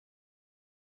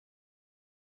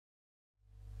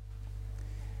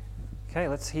Okay,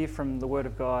 let's hear from the Word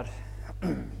of God.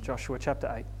 Joshua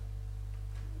chapter 8,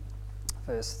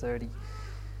 verse 30.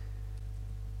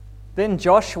 Then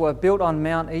Joshua built on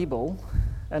Mount Ebal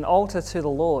an altar to the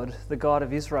Lord, the God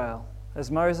of Israel,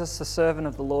 as Moses, the servant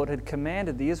of the Lord, had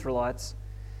commanded the Israelites.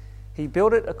 He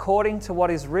built it according to what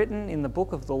is written in the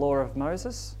book of the law of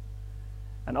Moses,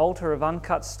 an altar of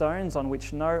uncut stones on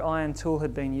which no iron tool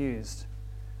had been used.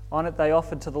 On it they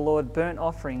offered to the Lord burnt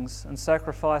offerings and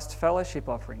sacrificed fellowship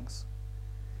offerings.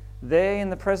 There, in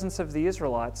the presence of the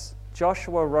Israelites,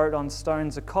 Joshua wrote on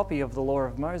stones a copy of the law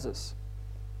of Moses.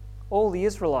 All the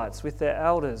Israelites, with their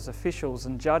elders, officials,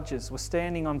 and judges, were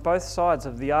standing on both sides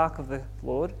of the ark of the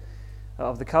Lord,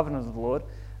 of the covenant of the Lord,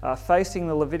 facing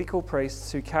the Levitical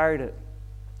priests who carried it.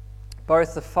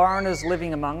 Both the foreigners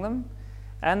living among them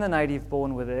and the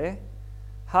native-born were there.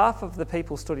 Half of the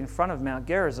people stood in front of Mount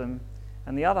Gerizim,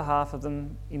 and the other half of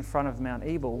them in front of Mount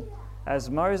Ebal,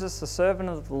 as Moses, the servant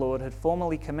of the Lord, had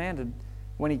formerly commanded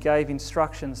when he gave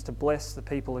instructions to bless the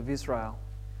people of Israel.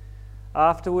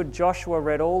 Afterward, Joshua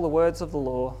read all the words of the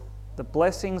law, the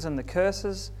blessings and the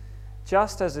curses,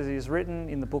 just as it is written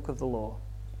in the book of the law.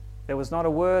 There was not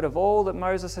a word of all that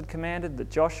Moses had commanded that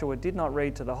Joshua did not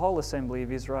read to the whole assembly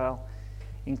of Israel,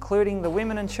 including the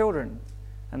women and children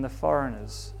and the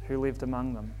foreigners who lived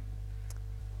among them.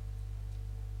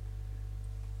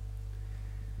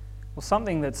 Well,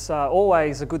 something that's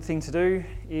always a good thing to do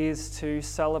is to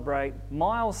celebrate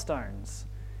milestones.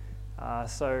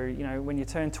 When you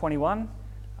turn 21,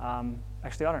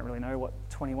 actually I don't really know what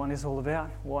 21 is all about.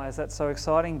 Why is that so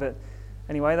exciting? But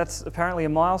anyway, that's apparently a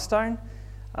milestone.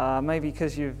 Maybe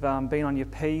because you've been on your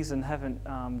P's and haven't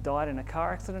died in a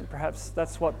car accident. Perhaps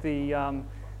that's what the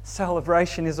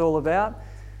celebration is all about.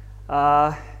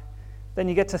 Then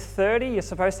you get to 30. You're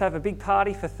supposed to have a big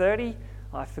party for 30.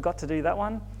 I forgot to do that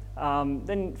one.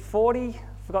 Then 40,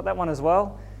 forgot that one as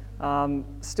well.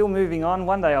 Still moving on.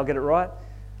 One day I'll get it right.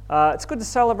 It's good to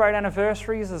celebrate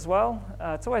anniversaries as well.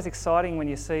 It's always exciting when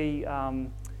you see,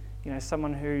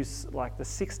 someone who's like the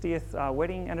 60th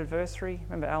wedding anniversary.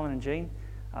 Remember Alan and Jean?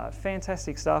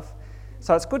 Fantastic stuff.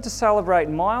 So it's good to celebrate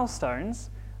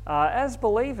milestones. As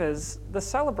believers, the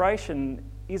celebration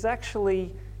is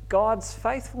actually God's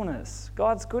faithfulness,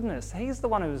 God's goodness. He's the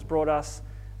one who has brought us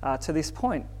to this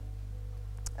point.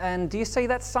 And do you see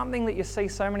that's something that you see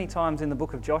so many times in the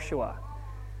book of Joshua?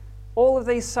 All of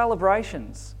these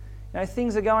celebrations,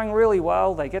 things are going really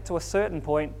well, they get to a certain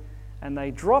point and they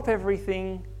drop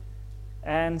everything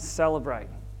and celebrate.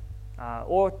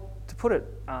 Or to put it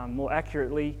more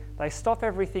accurately, they stop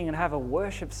everything and have a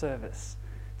worship service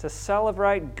to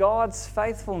celebrate God's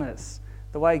faithfulness,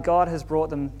 the way God has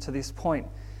brought them to this point.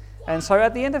 And so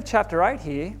at the end of chapter 8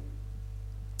 here,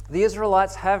 the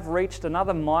Israelites have reached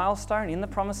another milestone in the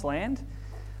Promised Land.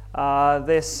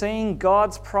 They're seeing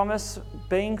God's promise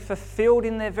being fulfilled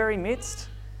in their very midst.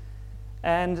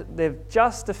 And they've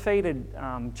just defeated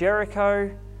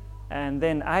Jericho and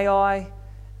then Ai.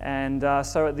 And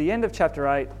so at the end of chapter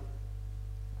 8,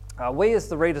 we as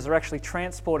the readers are actually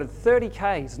transported 30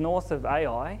 k's north of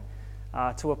Ai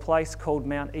to a place called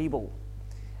Mount Ebal.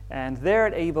 And there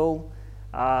at Ebal,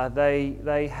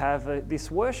 they have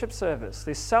this worship service,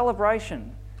 this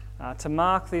celebration to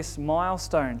mark this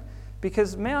milestone,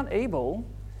 because Mount Ebal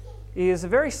is a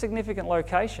very significant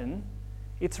location.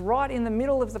 It's right in the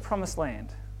middle of the Promised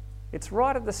Land. It's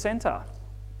right at the centre.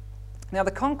 Now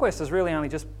the conquest has really only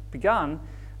just begun,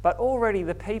 but already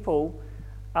the people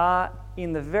are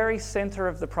in the very centre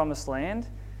of the Promised Land.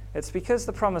 It's because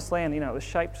the Promised Land, it was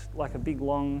shaped like a big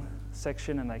long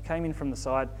section and they came in from the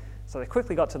side, so they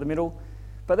quickly got to the middle.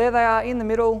 But there they are in the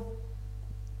middle,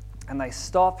 and they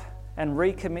stop and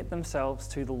recommit themselves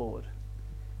to the Lord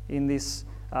in this,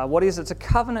 it's a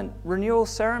covenant renewal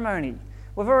ceremony.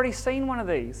 We've already seen one of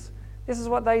these. This is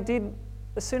what they did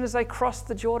as soon as they crossed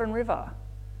the Jordan River.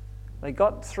 They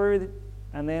got through,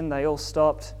 and then they all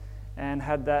stopped and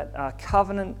had that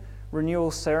covenant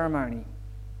renewal ceremony.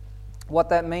 What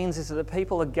that means is that the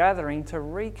people are gathering to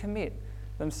recommit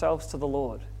themselves to the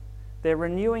Lord. They're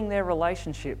renewing their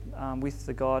relationship with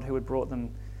the God who had brought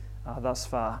them thus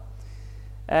far.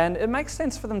 And it makes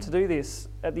sense for them to do this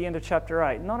at the end of chapter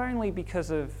 8, not only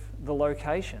because of the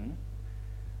location,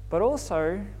 but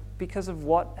also because of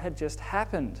what had just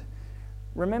happened.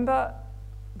 Remember,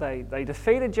 they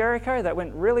defeated Jericho. That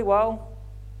went really well.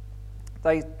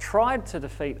 They tried to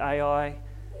defeat Ai.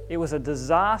 It was a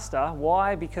disaster.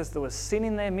 Why? Because there was sin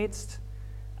in their midst.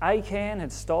 Achan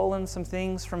had stolen some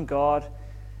things from God.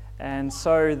 And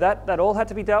so that all had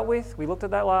to be dealt with. We looked at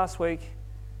that last week.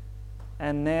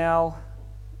 And now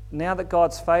that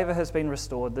God's favour has been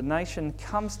restored, the nation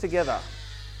comes together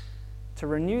to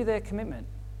renew their commitment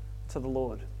to the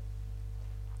Lord.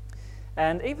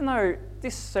 And even though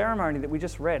this ceremony that we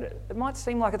just read, it might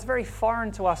seem like it's very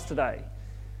foreign to us today.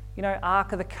 You know,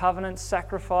 Ark of the Covenant,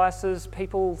 sacrifices,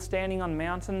 people standing on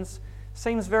mountains,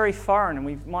 seems very foreign, and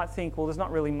we might think, well, there's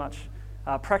not really much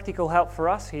practical help for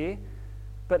us here.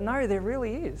 But no, there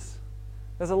really is.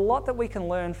 There's a lot that we can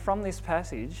learn from this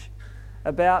passage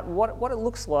about what it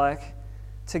looks like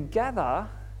to gather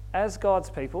as God's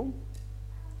people,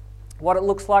 what it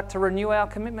looks like to renew our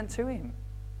commitment to Him.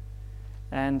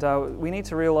 And we need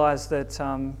to realise that,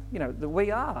 that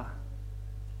we are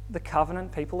the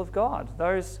covenant people of God,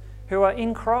 those who are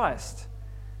in Christ.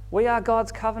 We are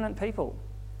God's covenant people.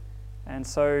 And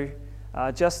so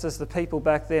just as the people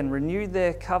back then renewed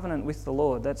their covenant with the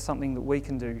Lord, that's something that we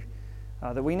can do,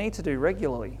 that we need to do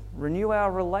regularly. Renew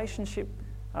our relationship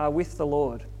with the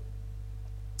Lord.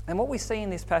 And what we see in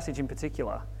this passage in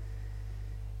particular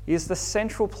is the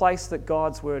central place that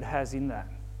God's word has in that.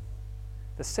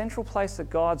 The central place that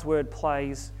God's word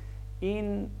plays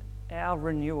in our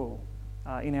renewal,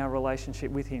 in our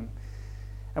relationship with Him.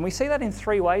 And we see that in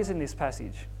three ways in this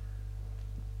passage.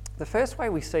 The first way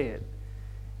we see it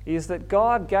is that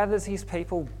God gathers His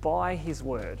people by His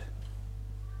word.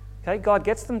 Okay, God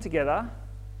gets them together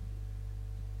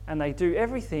and they do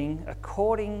everything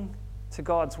according to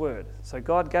God's word. So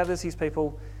God gathers His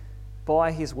people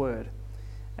by His word.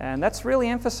 And that's really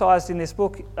emphasised in this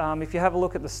book. If you have a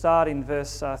look at the start in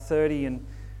verse 30 and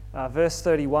verse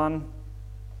 31,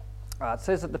 it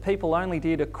says that the people only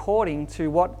did according to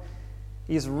what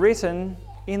is written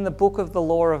in the book of the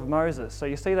law of Moses. So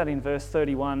you see that in verse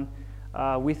 31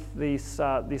 with this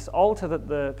altar that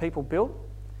the people built.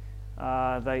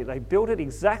 They built it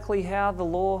exactly how the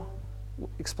law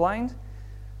explained.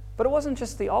 But it wasn't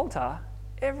just the altar.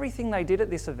 Everything they did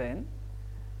at this event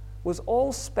was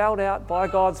all spelled out by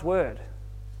God's word.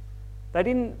 They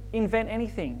didn't invent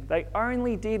anything. They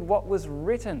only did what was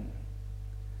written.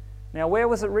 Now, where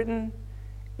was it written?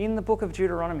 In the book of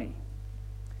Deuteronomy.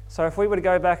 So if we were to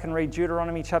go back and read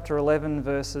Deuteronomy chapter 11,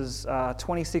 verses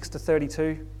 26 to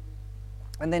 32,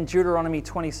 and then Deuteronomy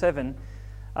 27,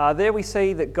 there we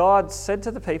see that God said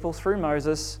to the people through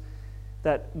Moses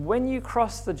that when you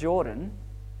cross the Jordan,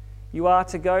 you are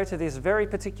to go to this very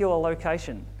particular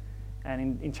location.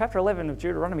 And in chapter 11 of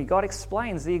Deuteronomy, God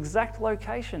explains the exact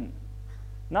location.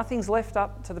 Nothing's left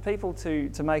up to the people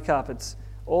to make up. It's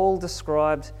all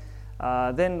described.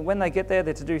 Then when they get there,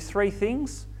 they're to do three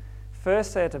things.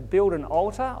 First, they're to build an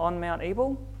altar on Mount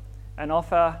Ebal and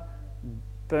offer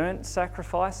burnt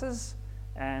sacrifices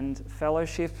and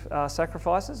fellowship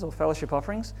sacrifices or fellowship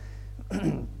offerings.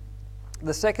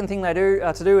 The second thing they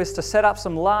to do is to set up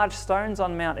some large stones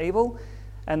on Mount Ebal,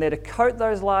 and they're to coat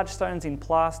those large stones in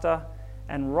plaster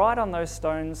and write on those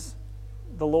stones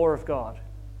the law of God.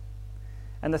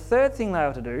 And the third thing they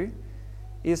are to do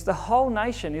is the whole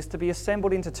nation is to be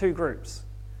assembled into two groups.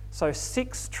 So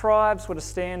 6 tribes were to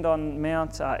stand on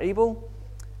Mount Ebal,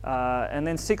 and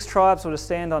then 6 tribes were to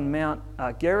stand on Mount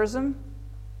Gerizim.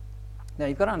 Now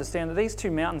you've got to understand that these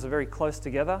two mountains are very close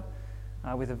together,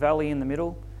 with a valley in the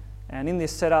middle. And in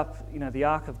this setup, the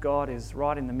Ark of God is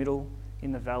right in the middle,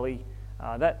 in the valley.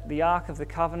 The Ark of the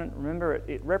Covenant, remember,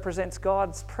 it represents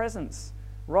God's presence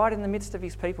right in the midst of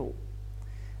His people.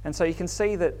 And so you can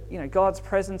see that God's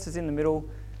presence is in the middle.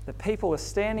 The people are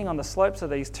standing on the slopes of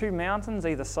these 2 mountains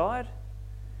either side.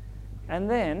 And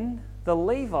then the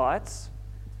Levites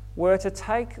were to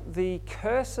take the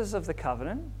curses of the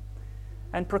covenant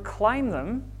and proclaim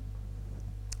them.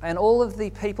 And all of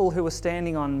the people who were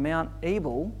standing on Mount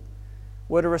Ebal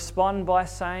were to respond by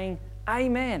saying,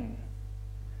 Amen.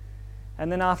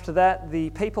 And then after that,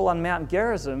 the people on Mount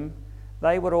Gerizim,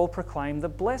 they would all proclaim the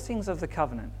blessings of the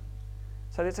covenant.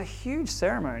 So there's a huge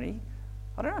ceremony.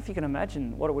 I don't know if you can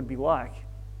imagine what it would be like.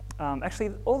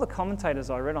 Actually, all the commentators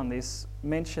I read on this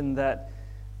mentioned that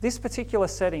this particular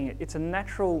setting, it's a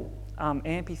natural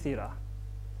amphitheatre.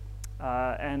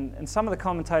 And some of the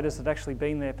commentators had actually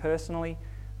been there personally.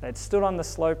 They'd stood on the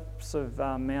slopes of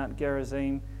Mount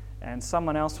Gerizim, and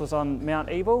someone else was on Mount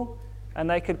Ebal, and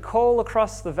they could call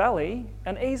across the valley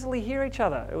and easily hear each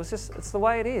other. It's the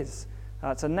way it is.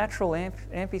 It's a natural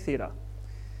amphitheatre.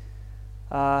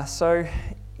 So,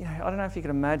 I don't know if you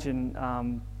can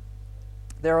imagine,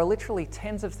 there are literally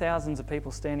tens of thousands of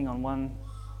people standing on one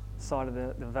side of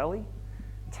the valley,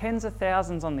 tens of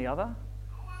thousands on the other.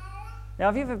 Now,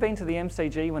 have you ever been to the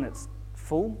MCG when it's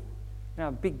full?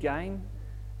 A big game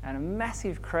and a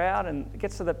massive crowd, and it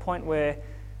gets to the point where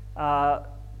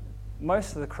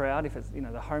most of the crowd, if it's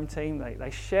the home team, they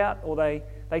shout or they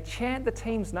chant the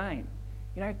team's name.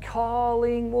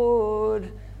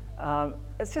 Collingwood.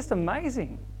 It's just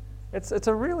amazing. It's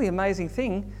a really amazing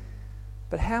thing.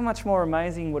 But how much more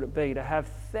amazing would it be to have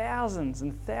thousands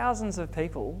and thousands of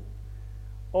people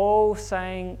all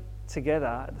saying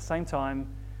together at the same time,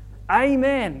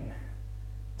 Amen,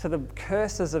 to the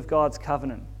curses of God's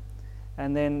covenant.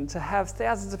 And then to have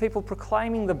thousands of people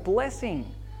proclaiming the blessing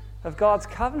of God's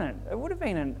covenant. It would have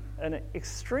been an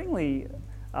extremely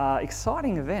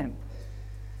exciting event.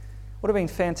 Would have been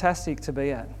fantastic to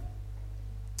be at.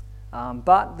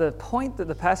 But the point that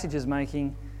the passage is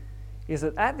making is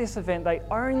that at this event they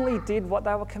only did what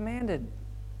they were commanded.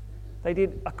 They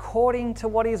did according to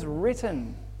what is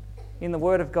written in the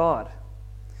Word of God.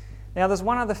 Now there's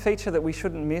one other feature that we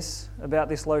shouldn't miss about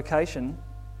this location.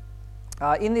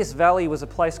 In this valley was a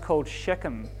place called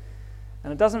Shechem.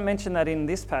 And it doesn't mention that in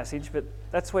this passage, but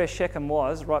that's where Shechem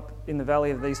was, right in the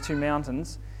valley of these two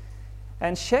mountains.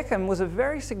 And Shechem was a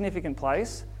very significant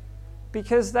place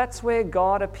because that's where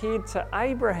God appeared to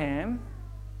Abraham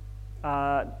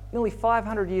nearly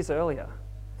 500 years earlier.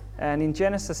 And in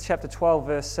Genesis chapter 12,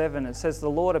 verse 7, it says, "The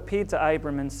Lord appeared to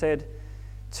Abram and said,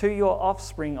 'To your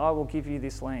offspring I will give you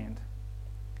this land.'"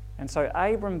 And so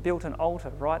Abram built an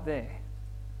altar right there.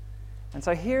 And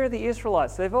so here are the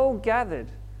Israelites. They've all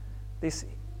gathered, this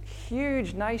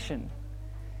huge nation,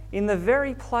 in the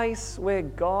very place where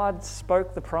God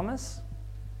spoke the promise.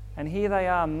 And here they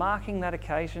are marking that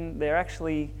occasion. They're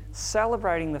actually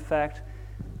celebrating the fact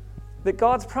that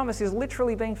God's promise is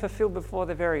literally being fulfilled before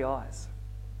their very eyes.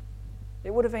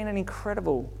 It would have been an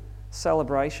incredible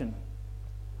celebration.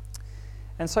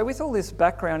 And so with all this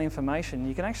background information,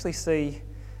 you can actually see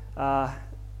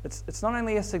it's not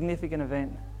only a significant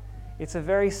event, it's a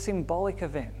very symbolic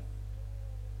event.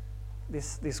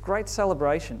 This great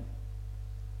celebration.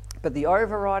 But the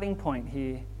overriding point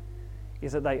here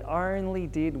is that they only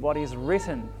did what is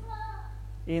written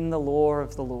in the law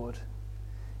of the Lord.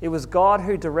 It was God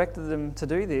who directed them to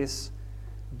do this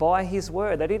by His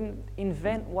word. They didn't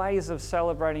invent ways of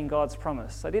celebrating God's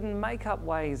promise. They didn't make up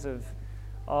ways of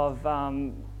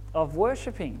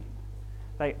worshipping.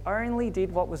 They only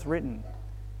did what was written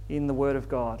in the Word of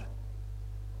God.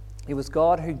 It was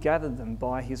God who gathered them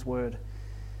by His word.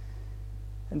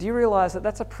 And do you realise that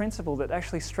that's a principle that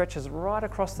actually stretches right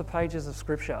across the pages of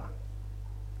Scripture?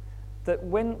 That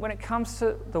when it comes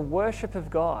to the worship of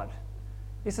God,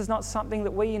 this is not something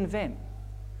that we invent.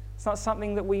 It's not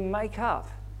something that we make up.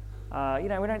 We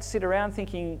don't sit around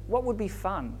thinking, what would be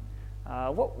fun?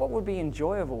 What would be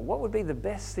enjoyable? What would be the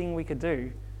best thing we could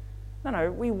do?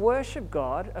 No, we worship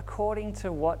God according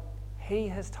to what He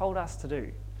has told us to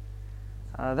do.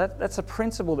 That's a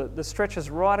principle that stretches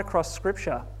right across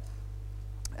Scripture.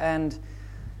 And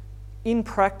in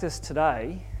practice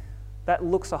today, that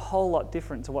looks a whole lot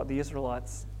different to what the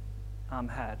Israelites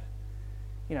had.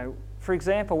 For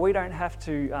example, we don't have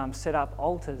to set up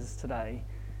altars today.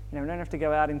 We don't have to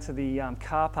go out into the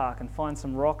car park and find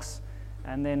some rocks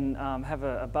and then have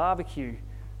a barbecue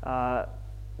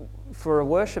for a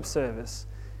worship service.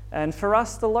 And for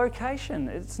us, the location,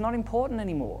 it's not important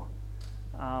anymore.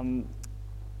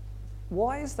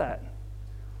 Why is that?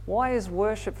 Why is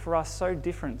worship for us so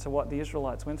different to what the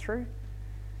Israelites went through?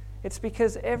 It's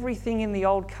because everything in the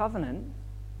Old Covenant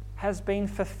has been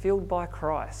fulfilled by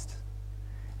Christ.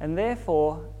 And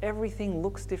therefore, everything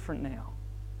looks different now.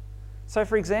 So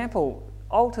for example,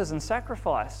 altars and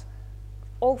sacrifice,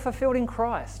 all fulfilled in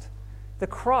Christ. The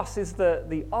cross is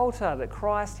the altar that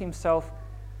Christ Himself,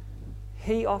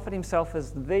 He offered Himself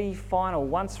as the final,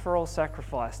 once-for-all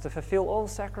sacrifice to fulfill all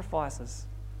sacrifices.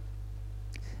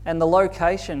 And the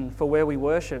location for where we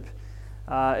worship,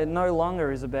 it no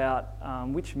longer is about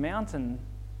which mountain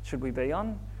should we be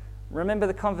on. Remember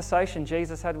the conversation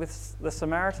Jesus had with the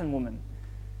Samaritan woman.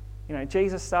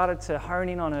 Jesus started to hone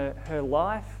in on her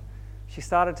life. She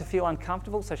started to feel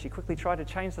uncomfortable, so she quickly tried to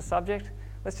change the subject.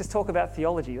 Let's just talk about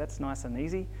theology. That's nice and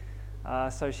easy.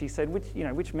 So she said,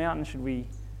 which mountain should we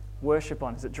worship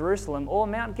on? Is it Jerusalem or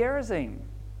Mount Gerizim?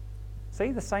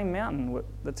 See, the same mountain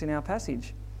that's in our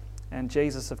passage. And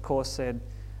Jesus, of course, said,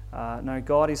 no,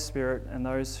 God is spirit, and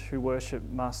those who worship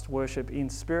must worship in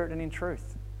spirit and in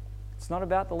truth. It's not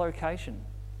about the location.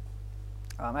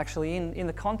 Actually, in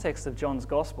the context of John's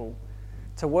Gospel,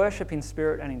 to worship in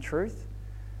spirit and in truth,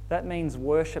 that means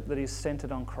worship that is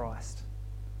centred on Christ.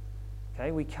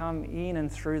 Okay, we come in and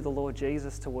through the Lord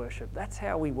Jesus to worship. That's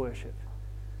how we worship.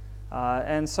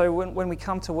 And so when we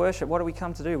come to worship, what do we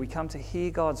come to do? We come to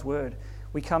hear God's word.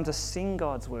 We come to sing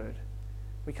God's word.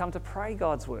 We come to pray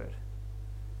God's word.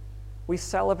 We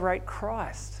celebrate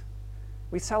Christ.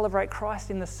 We celebrate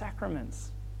Christ in the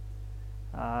sacraments.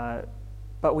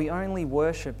 But we only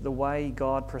worship the way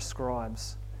God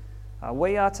prescribes.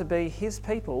 We are to be His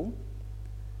people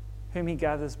whom He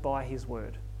gathers by His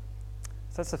word.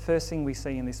 So that's the first thing we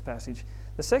see in this passage.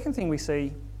 The second thing we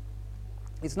see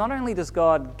is not only does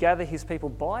God gather his people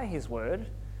by his word,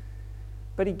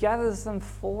 but he gathers them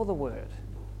for the word.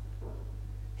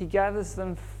 He gathers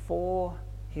them for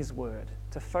his word,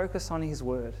 to focus on his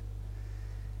word.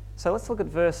 So let's look at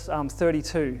verse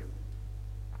 32.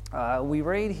 We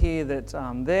read here that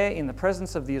there in the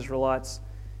presence of the Israelites,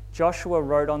 Joshua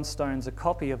wrote on stones a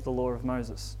copy of the law of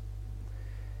Moses.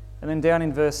 And then down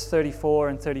in verse 34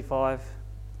 and 35,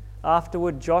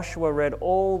 afterward Joshua read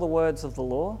all the words of the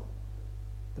law,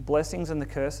 the blessings and the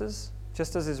curses,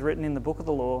 just as is written in the book of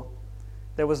the law.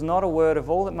 There was not a word of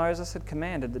all that Moses had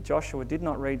commanded that Joshua did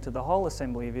not read to the whole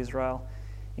assembly of Israel,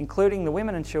 including the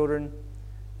women and children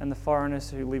and the foreigners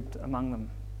who lived among them.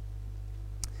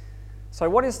 So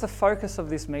what is the focus of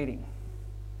this meeting?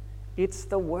 It's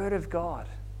the word of God.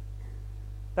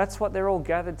 That's what they're all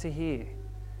gathered to hear.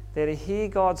 They're to hear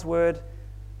God's word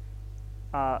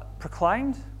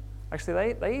proclaimed.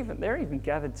 Actually, they're even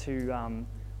gathered to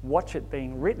watch it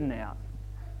being written out.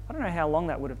 I don't know how long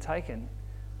that would have taken,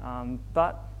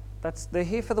 but they're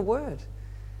here for the word.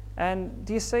 And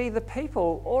do you see, the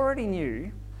people already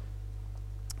knew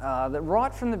that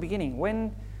right from the beginning,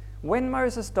 when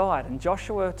Moses died and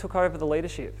Joshua took over the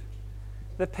leadership,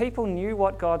 the people knew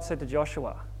what God said to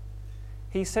Joshua.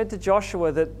 He said to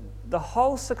Joshua that the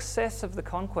whole success of the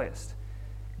conquest,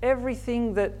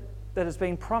 everything that has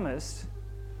been promised,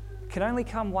 can only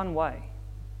come one way.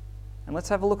 And let's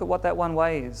have a look at what that one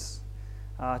way is.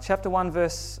 Chapter 1,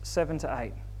 verse 7 to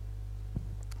 8.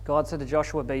 God said to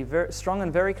Joshua, be very strong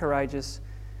and very courageous,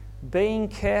 being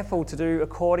careful to do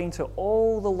according to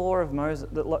all the law of Moses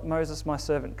that Moses my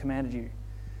servant commanded you.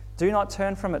 Do not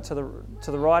turn from it to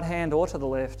the right hand or to the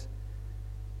left,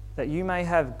 that you may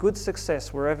have good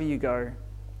success wherever you go.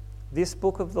 This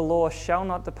book of the law shall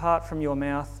not depart from your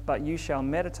mouth, but you shall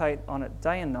meditate on it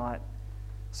day and night,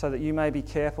 so that you may be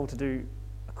careful to do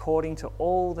according to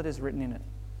all that is written in it.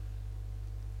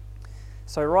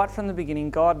 So right from the beginning,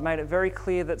 God made it very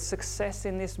clear that success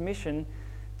in this mission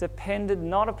depended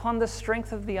not upon the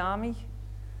strength of the army,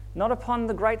 not upon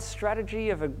the great strategy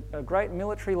of a great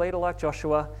military leader like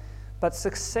Joshua, but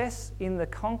success in the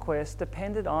conquest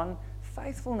depended on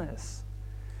faithfulness.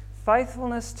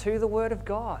 Faithfulness to the word of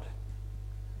God.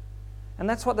 And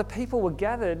that's what the people were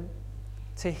gathered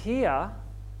to hear,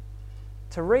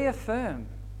 to reaffirm,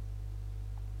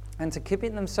 and to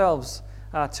commit themselves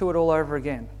to it all over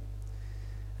again.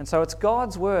 And so it's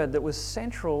God's word that was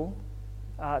central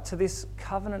to this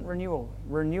covenant renewal,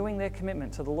 renewing their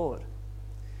commitment to the Lord.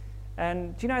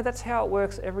 And do you know, that's how it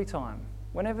works every time.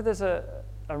 Whenever there's a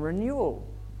renewal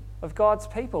of God's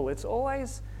people, it's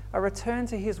always a return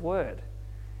to his word.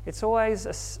 It's always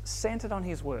centered on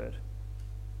his word.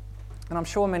 And I'm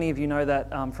sure many of you know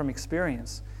that from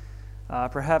experience.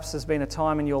 Perhaps there's been a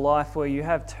time in your life where you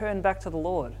have turned back to the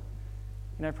Lord.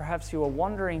 You know, perhaps you were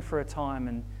wandering for a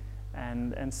time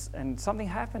and something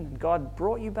happened and God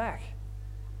brought you back.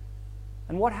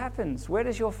 And what happens? Where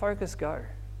does your focus go?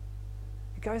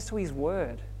 It goes to his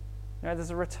word. You know,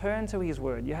 there's a return to his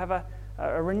word. You have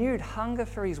a renewed hunger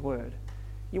for his word.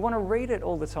 You want to read it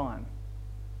all the time.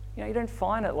 You know, you don't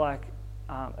find it like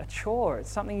a chore. It's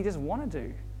something you just want to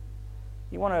do.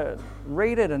 You want to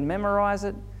read it and memorize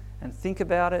it and think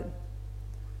about it.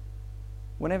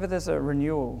 Whenever there's a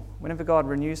renewal, whenever God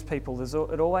renews people,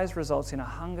 it always results in a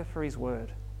hunger for his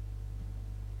word.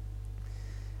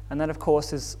 And that, of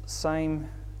course, is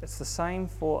it's the same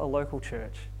for a local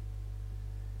church.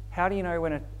 How do you know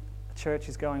when a church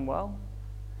is going well?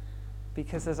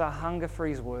 Because there's a hunger for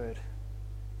his word.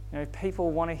 You know,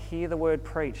 people want to hear the word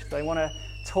preached. They want to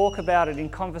talk about it in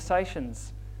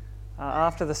conversations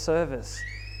after the service.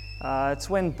 It's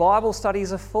when Bible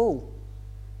studies are full.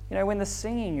 You know, when the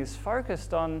singing is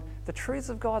focused on the truths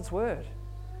of God's word.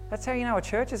 That's how you know a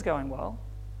church is going well.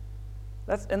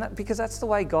 Because that's the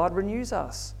way God renews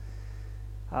us.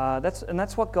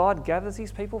 That's what God gathers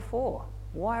his people for.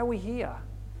 Why are we here?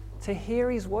 To hear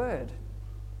his word.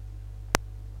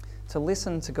 To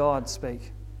listen to God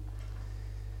speak.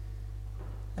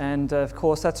 And of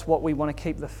course, that's what we want to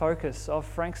keep the focus of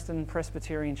Frankston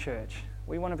Presbyterian Church.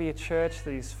 We want to be a church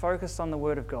that is focused on the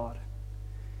word of God.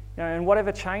 You know, and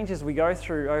whatever changes we go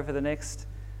through over the next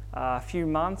few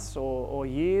months or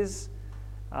years,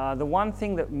 the one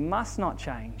thing that must not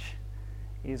change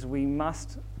is we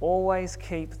must always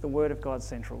keep the Word of God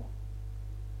central.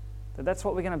 That's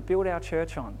what we're going to build our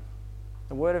church on,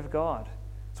 the Word of God.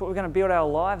 That's what we're going to build our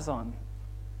lives on,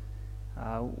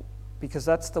 because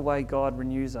that's the way God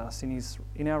renews us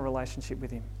in our relationship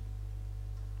with him.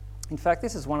 In fact,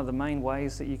 this is one of the main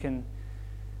ways that you can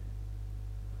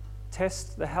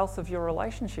test the health of your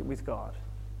relationship with God?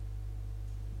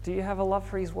 Do you have a love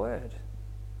for His Word?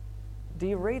 Do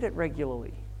you read it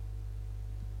regularly?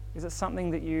 Is it something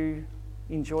that you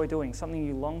enjoy doing, something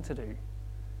you long to do,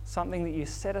 something that you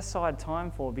set aside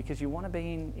time for because you want to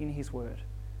be in His Word?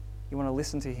 You want to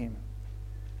listen to Him.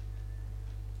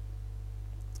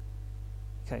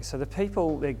 Okay, so the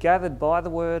people, they're gathered by the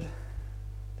Word,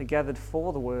 they're gathered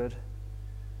for the Word,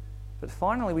 but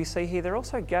finally we see here they're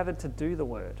also gathered to do the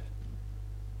Word.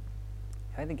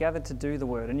 Okay, they're gathered to do the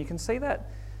Word, and you can see that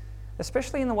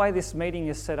especially in the way this meeting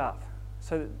is set up.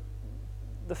 So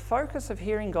the focus of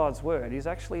hearing God's Word is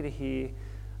actually to hear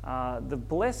the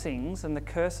blessings and the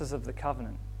curses of the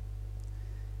covenant.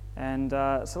 And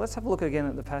so let's have a look again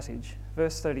at the passage.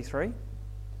 Verse 33. It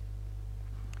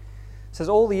says,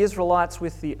 all the Israelites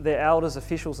with their elders,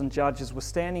 officials and judges were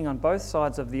standing on both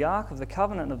sides of the ark of the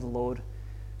covenant of the Lord,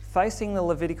 facing the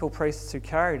Levitical priests who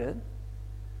carried it.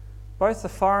 Both the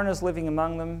foreigners living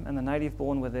among them and the native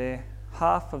born were there.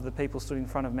 Half of the people stood in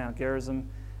front of Mount Gerizim,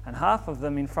 and half of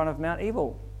them in front of Mount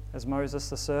Ebal, as Moses,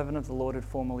 the servant of the Lord, had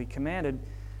formerly commanded,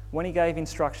 when he gave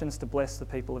instructions to bless the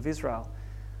people of Israel.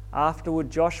 Afterward,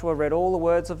 Joshua read all the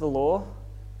words of the law,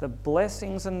 the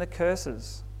blessings and the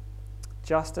curses,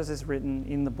 just as is written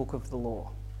in the book of the law.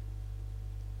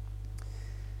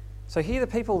 So here the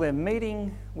people, they're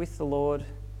meeting with the Lord,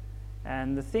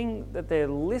 and the thing that they're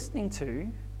listening to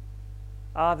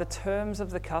are the terms of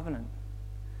the covenant.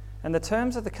 And the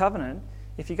terms of the covenant,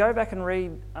 if you go back and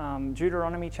read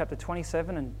Deuteronomy chapter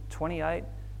 27 and 28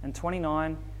 and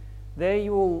 29, there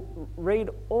you will read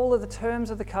all of the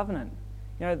terms of the covenant.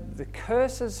 You know, the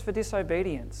curses for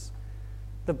disobedience,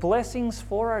 the blessings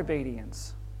for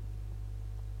obedience.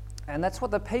 And that's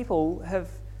what the people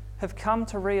have come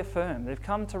to reaffirm. They've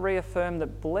come to reaffirm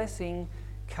that blessing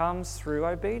comes through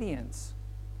obedience.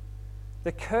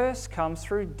 The curse comes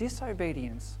through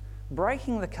disobedience,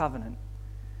 breaking the covenant.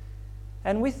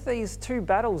 And with these two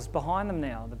battles behind them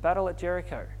now, the battle at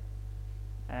Jericho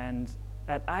and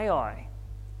at Ai,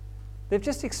 they've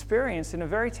just experienced in a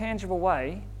very tangible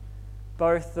way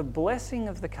both the blessing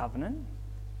of the covenant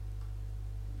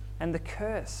and the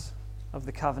curse of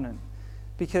the covenant.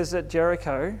 Because at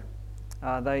Jericho,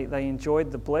 they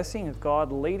enjoyed the blessing of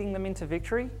God leading them into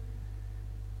victory.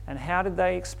 And how did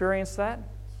they experience that?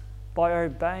 By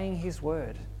obeying His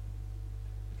word.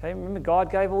 Okay, remember,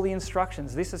 God gave all the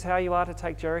instructions. This is how you are to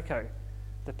take Jericho.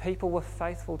 The people were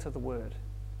faithful to the word.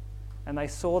 And they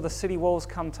saw the city walls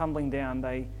come tumbling down.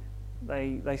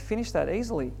 They finished that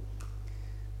easily.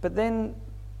 But then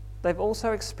they've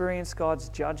also experienced God's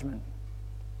judgment.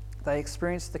 They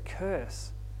experienced the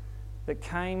curse that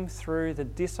came through the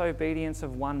disobedience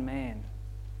of one man,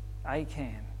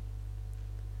 Achan.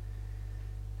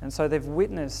 And so they've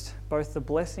witnessed both the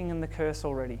blessing and the curse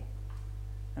already.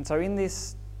 And so in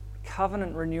this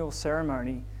covenant renewal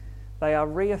ceremony, they are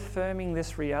reaffirming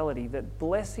this reality that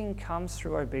blessing comes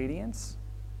through obedience,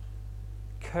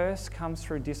 curse comes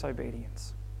through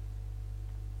disobedience.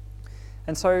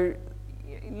 And so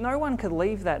no one could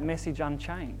leave that message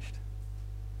unchanged.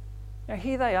 Now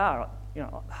here they are,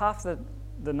 half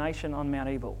the nation on Mount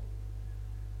Ebal,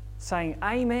 saying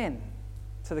amen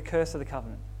to the curse of the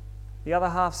covenant. The other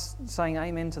half saying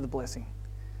amen to the blessing.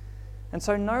 And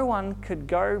so no one could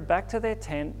go back to their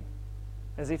tent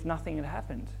as if nothing had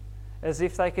happened, as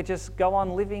if they could just go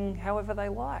on living however they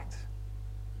liked.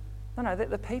 No,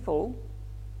 the people,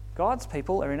 God's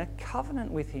people, are in a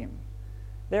covenant with Him.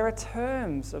 There are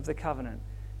terms of the covenant.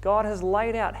 God has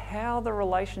laid out how the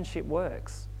relationship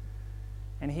works.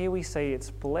 And here we see it's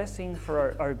blessing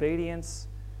for obedience,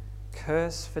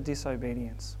 curse for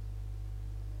disobedience.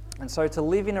 And so to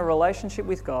live in a relationship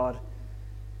with God,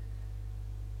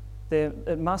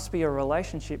 it must be a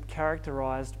relationship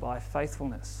characterized by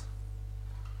faithfulness,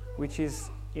 which is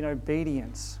in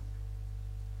obedience.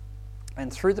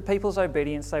 And through the people's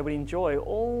obedience, they would enjoy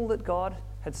all that God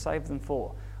had saved them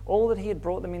for, all that He had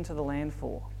brought them into the land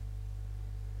for.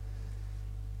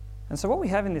 And so what we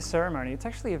have in this ceremony, it's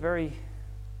actually a very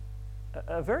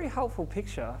helpful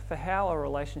picture for how a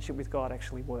relationship with God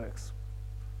actually works.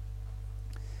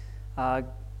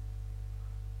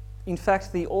 In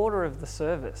fact, the order of the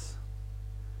service.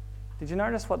 Did you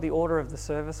notice what the order of the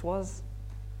service was?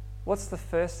 What's the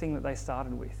first thing that they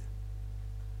started with?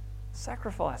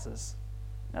 Sacrifices.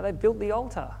 Now they built the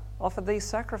altar, offered these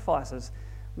sacrifices.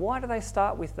 Why do they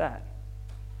start with that?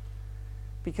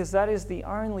 Because that is the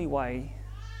only way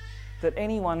that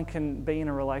anyone can be in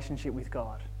a relationship with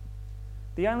God.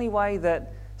 The only way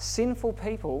that sinful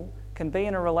people can be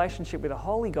in a relationship with a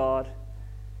holy God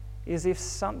is if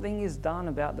something is done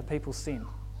about the people's sin.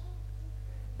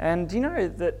 And do you know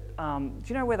that? Do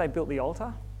you know where they built the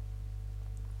altar?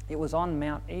 It was on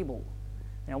Mount Ebal.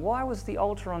 Now, why was the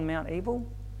altar on Mount Ebal?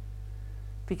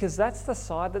 Because that's the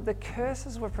side that the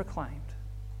curses were proclaimed.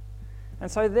 And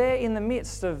so there in the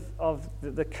midst of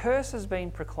the curses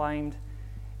being proclaimed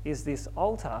is this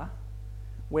altar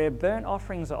where burnt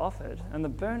offerings are offered, and the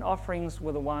burnt offerings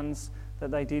were the ones that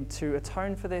they did to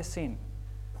atone for their sin.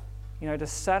 You know, to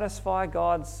satisfy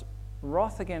God's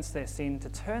wrath against their sin, to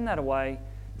turn that away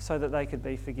so that they could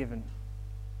be forgiven.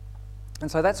 And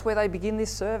so that's where they begin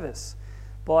this service,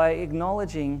 by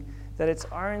acknowledging that it's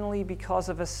only because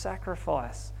of a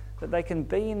sacrifice that they can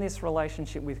be in this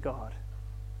relationship with God.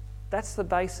 That's the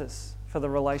basis for the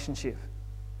relationship.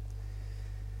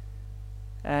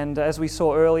 And as we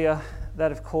saw earlier,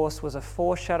 that of course was a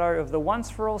foreshadow of the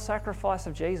once-for-all sacrifice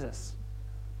of Jesus.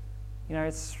 You know,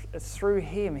 it's through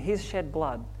him, his shed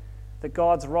blood, that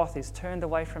God's wrath is turned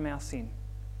away from our sin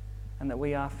and that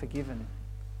we are forgiven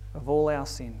of all our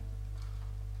sin.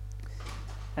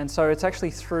 And so it's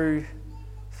actually through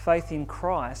faith in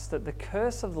Christ that the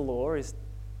curse of the law is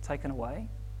taken away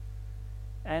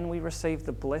and we receive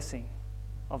the blessing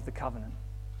of the covenant.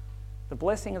 The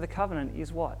blessing of the covenant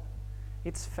is what?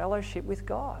 It's fellowship with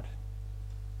God.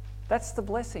 That's the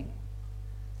blessing.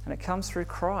 And it comes through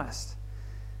Christ.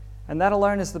 And that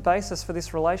alone is the basis for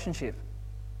this relationship.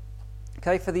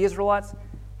 Okay, for the Israelites,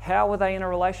 how were they in a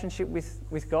relationship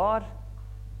with God?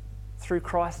 Through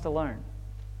Christ alone.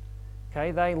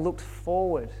 Okay, they looked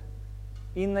forward.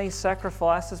 In these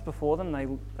sacrifices before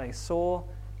them, they saw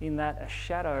in that a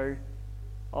shadow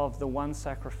of the one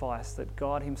sacrifice that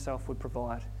God himself would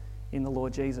provide in the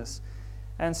Lord Jesus.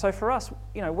 And so for us,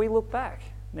 you know, we look back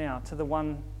now to the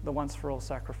once for all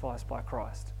sacrifice by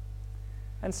Christ.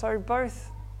 And so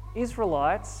both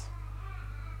Israelites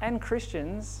and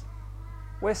Christians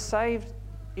were saved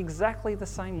exactly the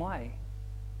same way,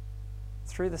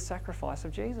 through the sacrifice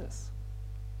of Jesus.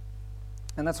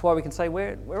 And that's why we can say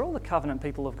we're all the covenant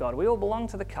people of God. We all belong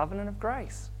to the covenant of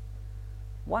grace.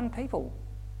 One people,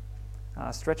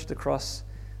 stretched across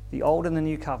the old and the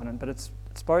new covenant, but it's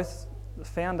both. The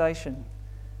foundation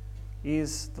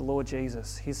is the Lord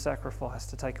Jesus, his sacrifice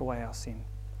to take away our sin.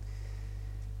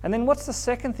 And then what's the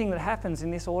second thing that happens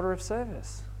in this order of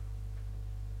service?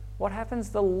 What happens?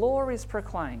 The law is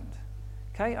proclaimed.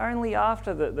 Okay, only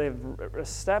after that they've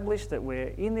established that we're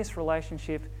in this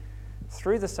relationship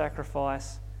through the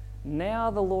sacrifice, now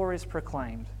the law is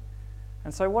proclaimed.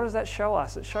 And so what does that show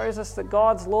us? It shows us that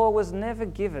God's law was never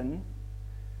given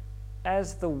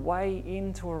as the way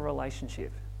into a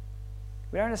relationship.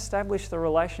 We don't establish the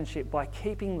relationship by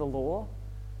keeping the law.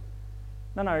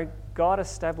 No, God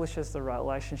establishes the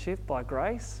relationship by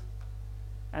grace.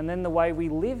 And then the way we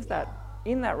live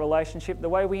in that relationship, the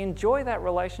way we enjoy that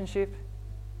relationship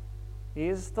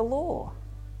is the law.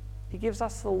 He gives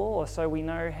us the law so we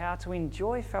know how to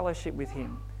enjoy fellowship with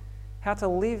him, how to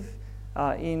live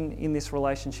in this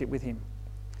relationship with him.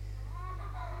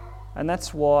 And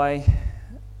that's why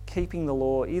keeping the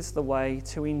law is the way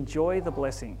to enjoy the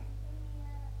blessing.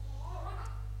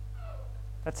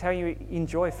 That's how you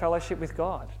enjoy fellowship with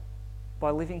God, by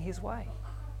living his way.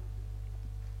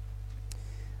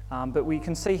 But we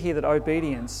can see here that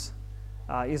obedience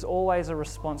is always a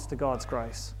response to God's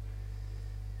grace.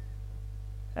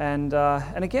 And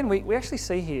again, we actually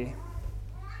see here,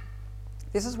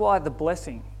 this is why the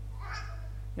blessing,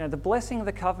 the blessing of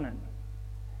the covenant,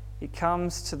 it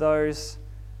comes to those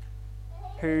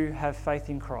who have faith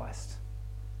in Christ.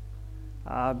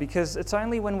 Because it's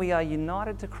only when we are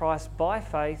united to Christ by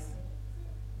faith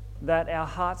that our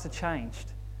hearts are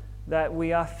changed, that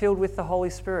we are filled with the Holy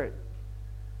Spirit,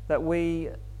 that we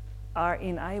are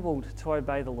enabled to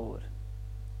obey the Lord.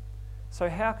 So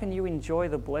how can you enjoy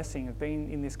the blessing of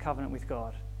being in this covenant with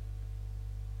God?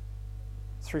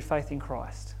 Through faith in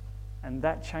Christ, and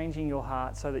that changing your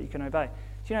heart so that you can obey.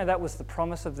 Do you know that was the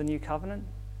promise of the new covenant?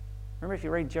 Remember, if you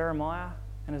read Jeremiah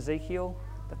and Ezekiel,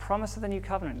 the promise of the new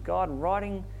covenant, God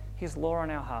writing his law on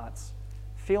our hearts,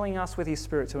 filling us with his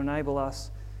Spirit to enable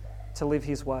us to live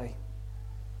his way.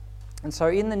 And so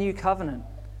in the new covenant,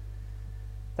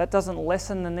 that doesn't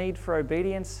lessen the need for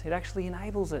obedience, it actually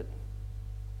enables it.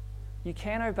 You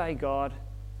can obey God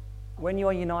when you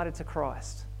are united to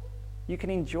Christ. You can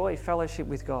enjoy fellowship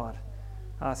with God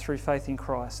through faith in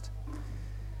Christ.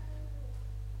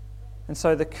 And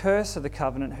so the curse of the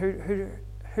covenant,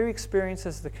 who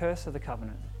experiences the curse of the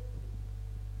covenant?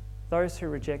 Those who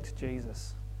reject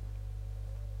Jesus.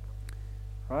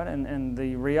 Right? And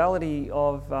the reality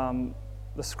of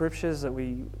the scriptures that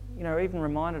we even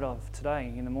reminded of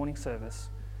today in the morning service,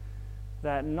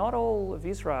 that not all of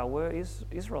Israel were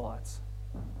Israelites.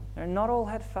 Not all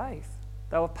had faith.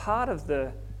 They were part of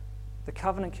the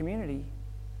covenant community,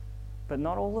 but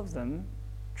not all of them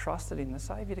trusted in the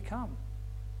Saviour to come.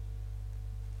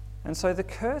 And so the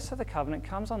curse of the covenant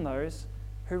comes on those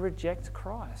who reject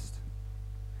Christ.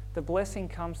 The blessing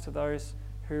comes to those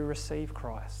who receive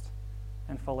Christ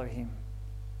and follow him.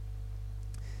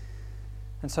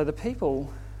 And so the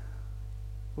people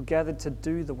were gathered to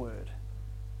do the word,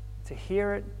 to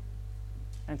hear it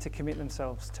and to commit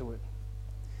themselves to it.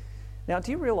 Now,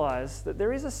 do you realise that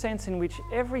there is a sense in which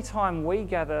every time we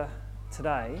gather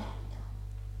today,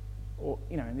 or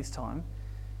in this time,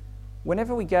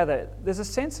 whenever we gather, there's a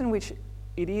sense in which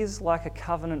it is like a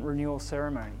covenant renewal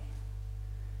ceremony.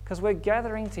 Because we're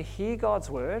gathering to hear God's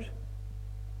word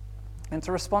and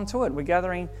to respond to it. We're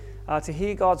gathering to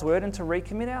hear God's word and to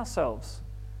recommit ourselves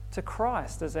to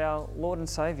Christ as our Lord and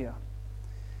Saviour.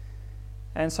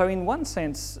 And so in one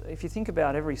sense, if you think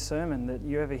about every sermon that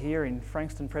you ever hear in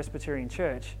Frankston Presbyterian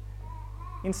Church,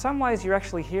 in some ways you're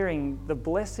actually hearing the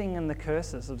blessing and the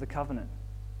curses of the covenant.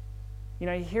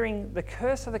 You're hearing the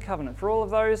curse of the covenant for all of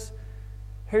those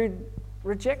who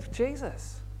reject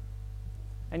Jesus.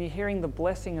 And you're hearing the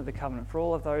blessing of the covenant for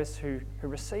all of those who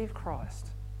receive Christ,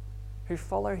 who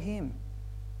follow him.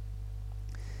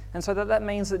 And so that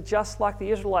means that just like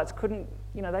the Israelites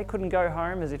they couldn't go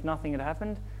home as if nothing had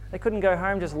happened. They couldn't go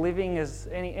home just living as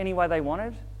any way they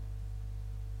wanted.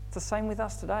 It's the same with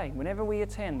us today. Whenever we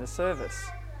attend a service,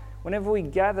 whenever we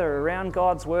gather around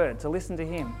God's word to listen to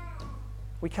him,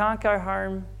 we can't go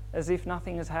home as if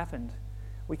nothing has happened.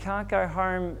 We can't go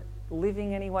home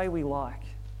living any way we like.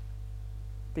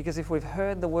 Because if we've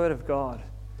heard the word of God,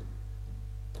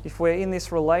 if we're in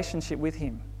this relationship with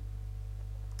him,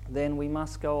 then we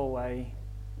must go away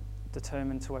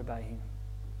determined to obey him.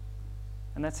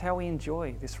 And that's how we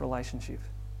enjoy this relationship.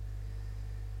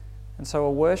 And so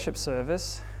a worship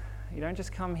service, you don't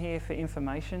just come here for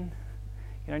information.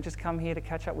 You don't just come here to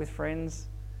catch up with friends.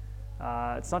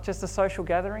 It's not just a social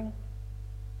gathering.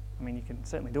 I mean, you can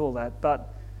certainly do all that.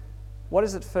 But what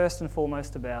is it first and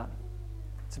foremost about?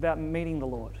 It's about meeting the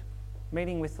Lord,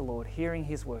 meeting with the Lord, hearing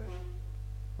his word,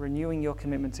 renewing your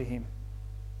commitment to him.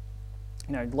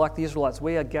 Like the Israelites,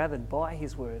 we are gathered by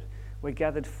his word. We're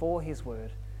gathered for his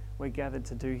word. We're gathered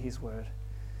to do his word.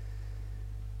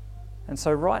 And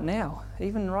so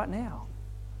even right now,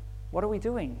 what are we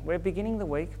doing? We're beginning the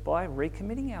week by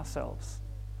recommitting ourselves,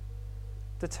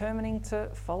 determining to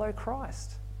follow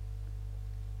Christ.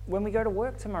 When we go to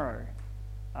work tomorrow,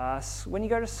 when you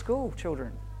go to school,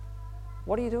 children,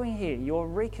 what are you doing here? You're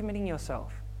recommitting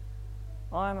yourself.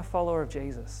 I'm a follower of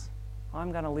Jesus.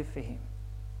 I'm going to live for him.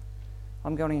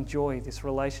 I'm going to enjoy this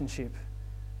relationship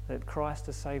that Christ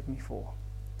has saved me for.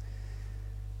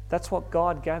 That's what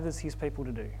God gathers his people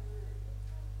to do,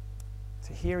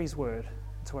 to hear his word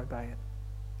and to obey it.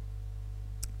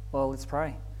 Well, let's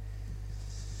pray.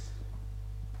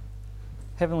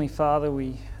 Heavenly Father,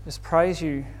 we just praise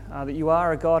you that you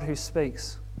are a God who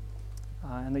speaks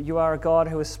and that you are a God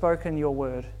who has spoken your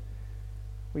word.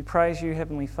 We praise you,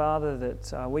 Heavenly Father,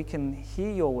 that we can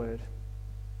hear your word.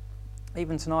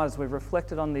 Even tonight, as we've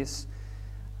reflected on this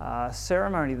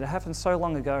ceremony that happened so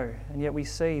long ago, and yet we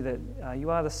see that you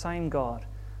are the same God.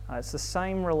 It's the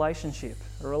same relationship,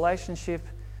 a relationship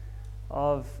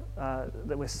of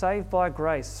that we're saved by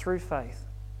grace through faith.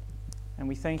 And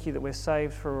we thank you that we're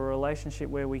saved for a relationship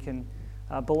where we can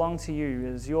belong to you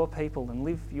as your people and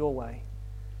live your way.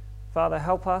 Father,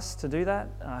 help us to do that.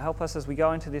 Help us as we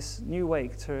go into this new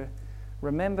week to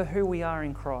remember who we are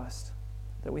in Christ,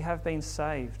 that we have been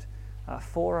saved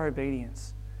for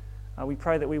obedience. We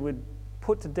pray that we would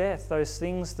put to death those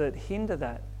things that hinder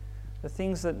that, the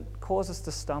things that cause us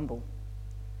to stumble.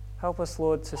 Help us,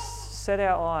 Lord, to set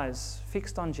our eyes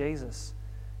fixed on Jesus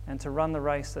and to run the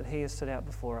race that he has set out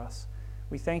before us.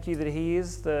 We thank you that he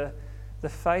is the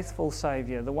faithful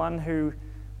Saviour, the one who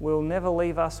will never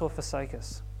leave us or forsake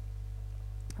us.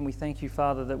 And we thank you,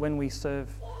 Father, that when we serve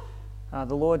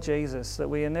the Lord Jesus, that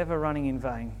we are never running in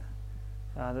vain,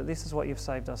 that this is what you've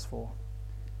saved us for.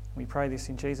 We pray this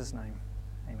in Jesus' name.